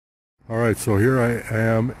All right, so here I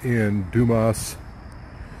am in Dumas.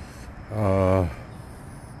 What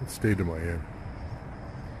state am I in?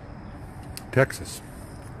 Texas.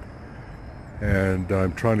 And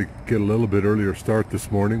I'm trying to get a little bit earlier start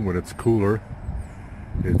this morning when it's cooler.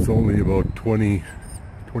 It's only about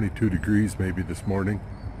 22 degrees maybe this morning.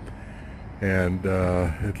 And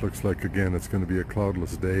it looks like, again, it's going to be a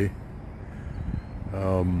cloudless day.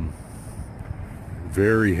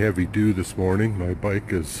 Very heavy dew this morning. My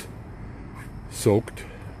bike is soaked,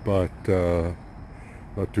 but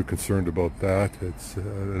not too concerned about that. It's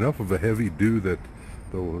enough of a heavy dew that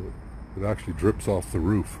though it actually drips off the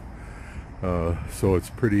roof. So it's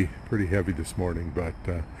pretty heavy this morning. But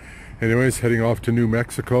anyways, heading off to New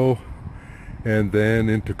Mexico and then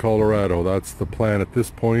into Colorado. That's the plan at this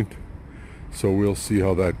point. So we'll see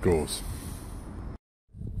how that goes.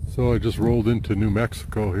 So I just rolled into New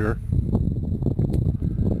Mexico here.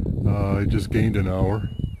 I just gained an hour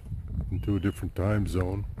into a different time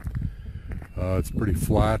zone. It's pretty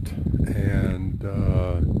flat and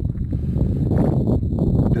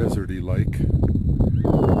deserty like.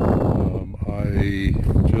 I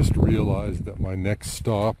just realized that my next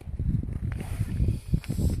stop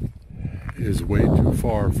is way too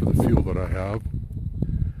far for the fuel that I have.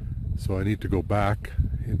 So I need to go back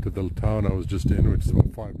into the town I was just in, which is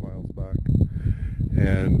about 5 miles back,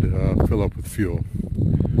 and fill up with fuel.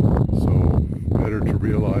 So better to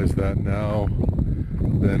realize that now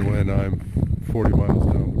than when I'm 40 miles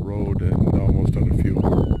down the road and almost out of fuel.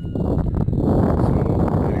 So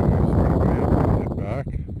anyways, we're going to head back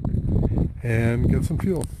and get some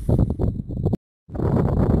fuel.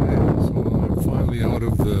 And so I'm finally out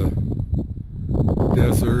of the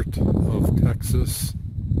desert of Texas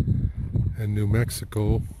and New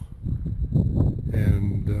Mexico,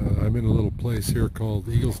 and I'm in a little place here called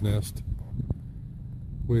Eagle's Nest,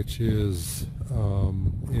 which is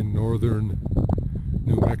in northern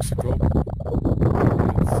New Mexico.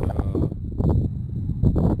 It's a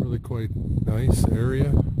really quite nice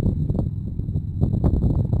area.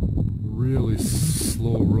 Really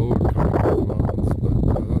slow road coming out of the mountains, but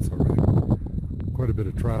that's alright. Quite a bit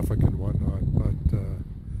of traffic and whatnot, but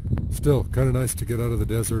still kind of nice to get out of the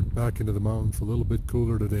desert back into the mountains. A little bit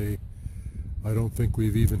cooler today. I don't think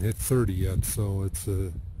we've even hit 30 yet, so it's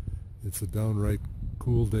a downright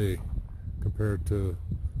cool day compared to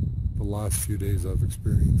the last few days I've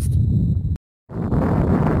experienced.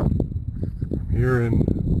 I'm here in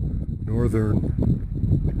northern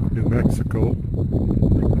New Mexico,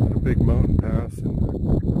 a big mountain pass in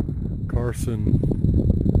the Carson,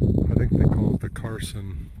 I think they call it the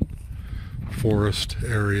Carson Forest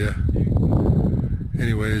area.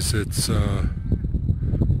 Anyways, it's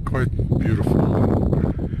quite beautiful.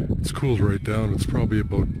 It's cooled right down. It's probably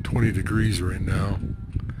about 20 degrees right now,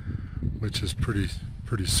 which is pretty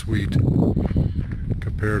sweet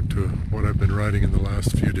compared to what I've been riding in the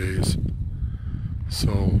last few days.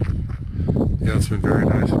 So yeah, it's been very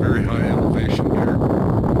nice. Very high elevation here.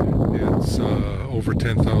 It's over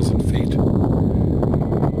 10,000 feet.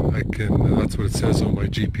 That's what it says on my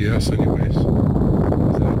GPS anyways,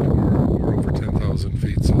 that we're over 10,000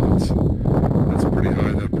 feet, so that's pretty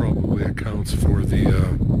high. That probably accounts for the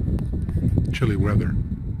chilly weather.